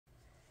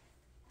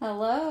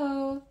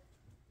Hello,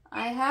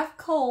 I have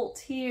Colt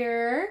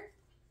here.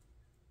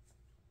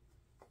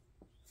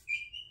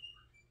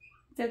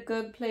 The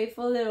good,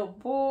 playful little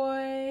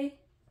boy.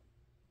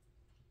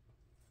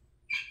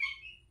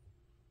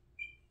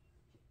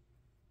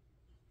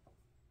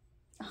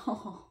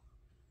 Oh,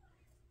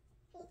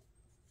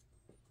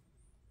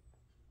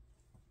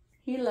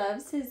 he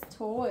loves his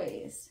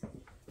toys.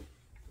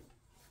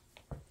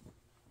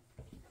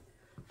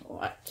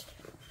 What?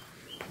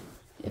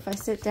 If I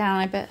sit down,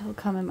 I bet he'll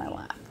come in my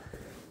lap.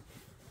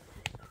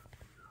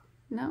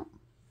 No,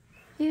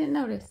 he didn't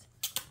notice.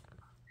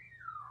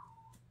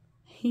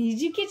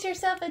 Did you get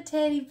yourself a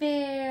teddy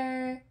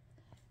bear?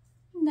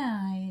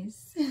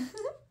 Nice.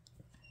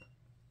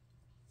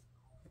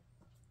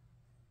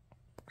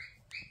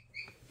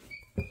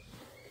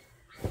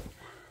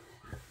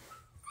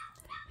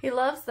 He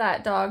loves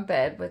that dog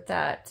bed with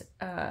that,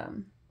 I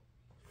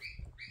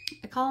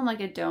call them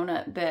like a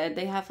donut bed.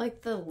 They have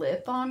like the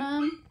lip on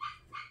them.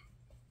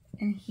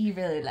 And he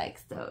really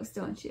likes those,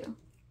 don't you?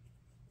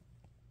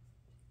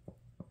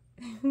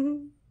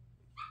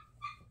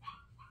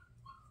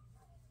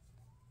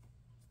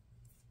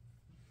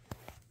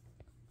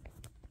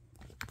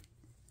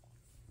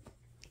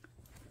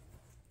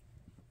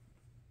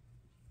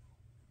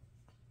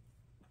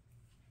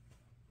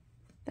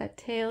 That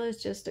tail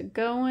is just a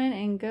going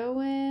and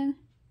going.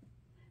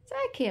 So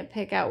I can't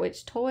pick out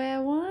which toy I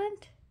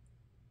want.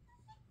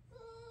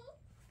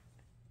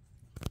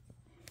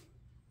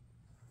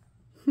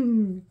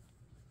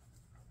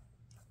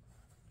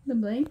 The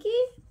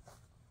blankie?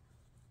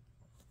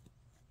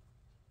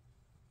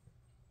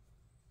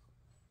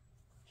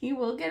 He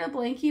will get a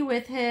blankie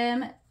with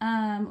him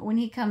when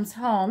he comes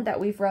home that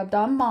we've rubbed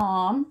on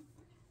Mom.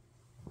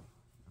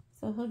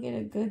 So he'll get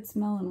a good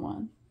smelling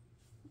one.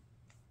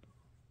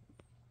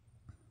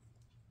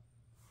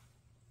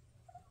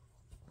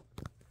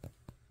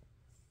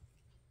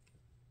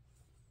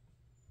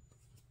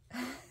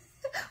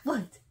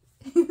 What?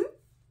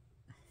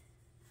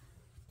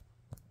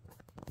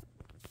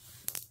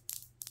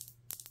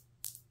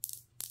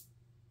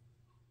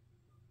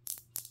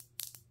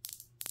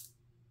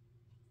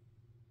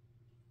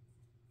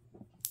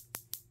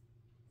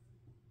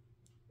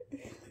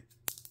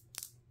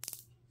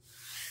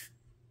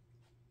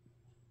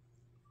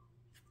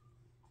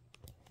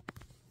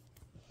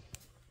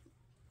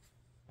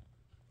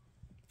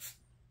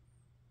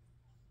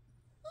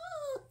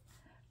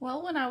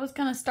 Well, when I was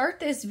gonna start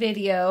this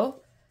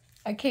video,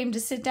 I came to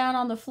sit down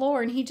on the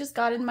floor and he just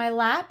got in my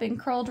lap and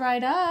curled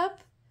right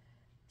up.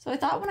 So I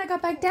thought when I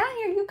got back down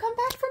here, you'd come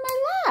back from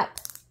my lap.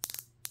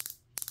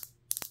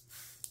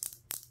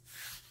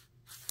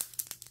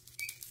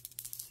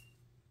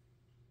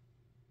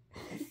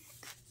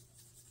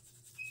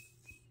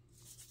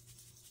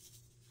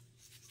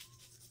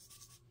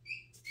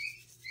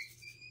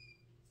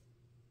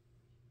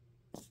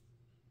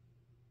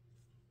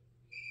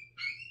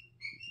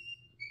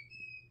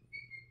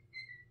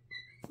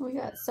 We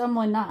got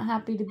someone not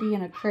happy to be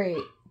in a crate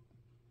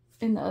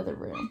in the other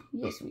room.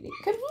 Yes, we did.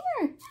 Come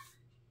here.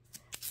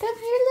 Come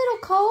here, little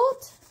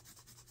Colt.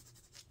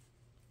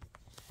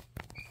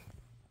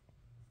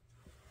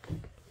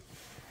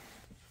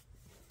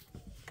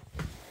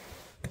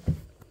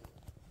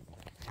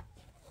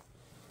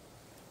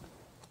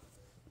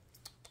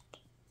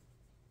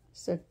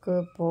 He's a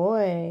good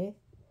boy.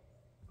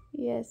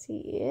 Yes, he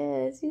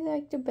is. He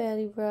likes to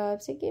belly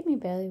rub. Say, give me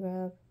belly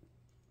rub.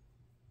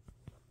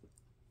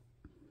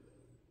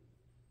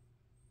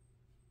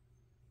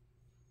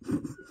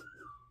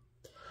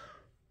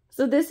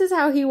 So this is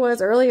how he was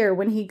earlier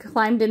when he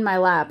climbed in my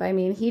lap. I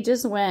mean, he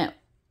just went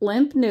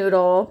limp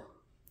noodle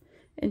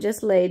and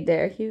just laid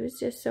there. He was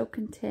just so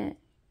content.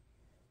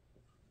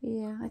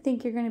 Yeah, I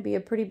think you're going to be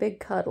a pretty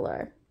big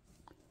cuddler.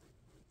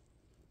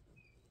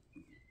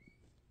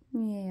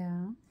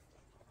 Yeah.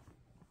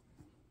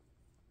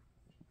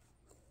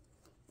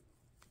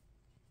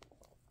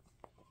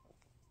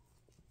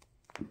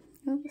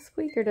 Well, the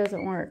squeaker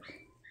doesn't work.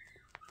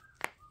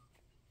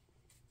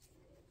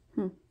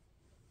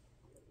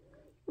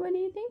 What do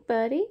you think,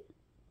 buddy?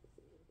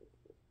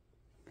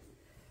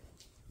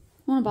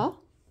 Want a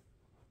ball?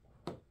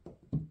 What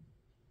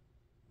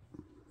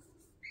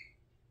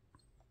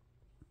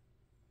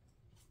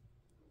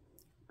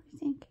do you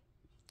think?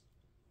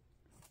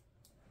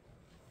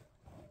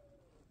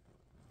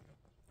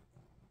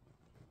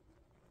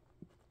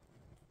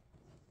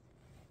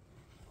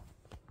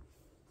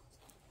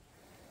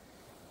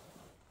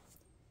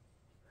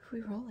 If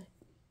we roll it.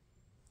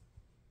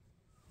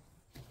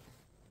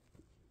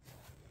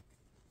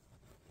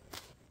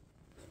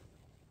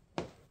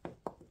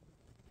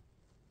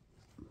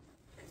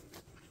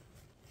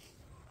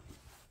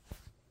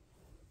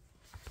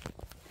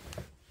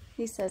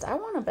 He says, I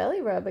want a belly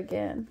rub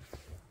again.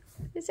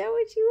 Is that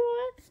what you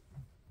want?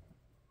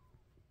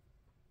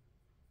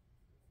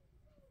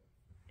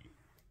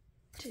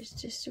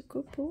 Just a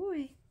good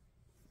boy.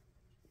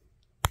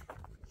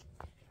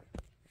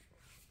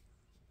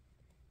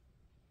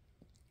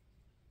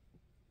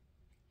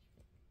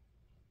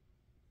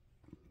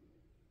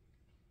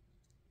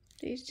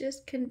 He's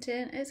just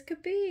content as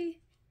could be.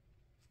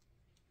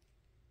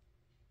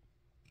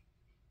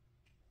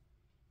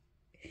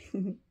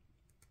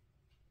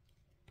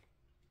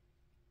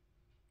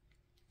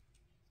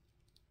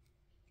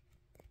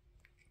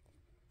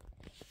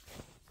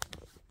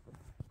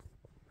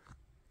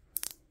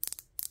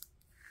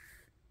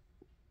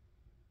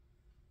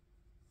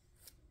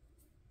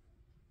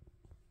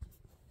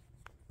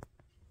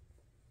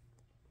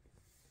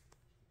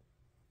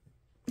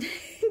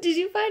 Did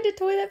you find a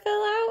toy that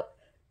fell out?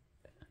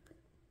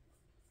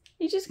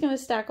 You're just gonna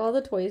stack all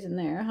the toys in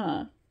there,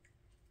 huh?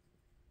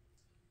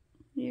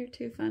 You're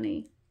too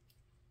funny.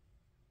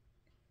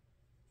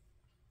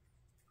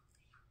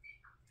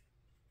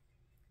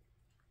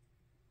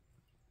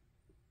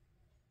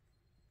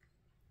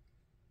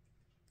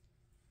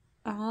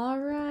 All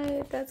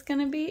right, that's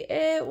gonna be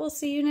it. We'll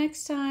see you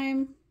next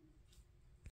time.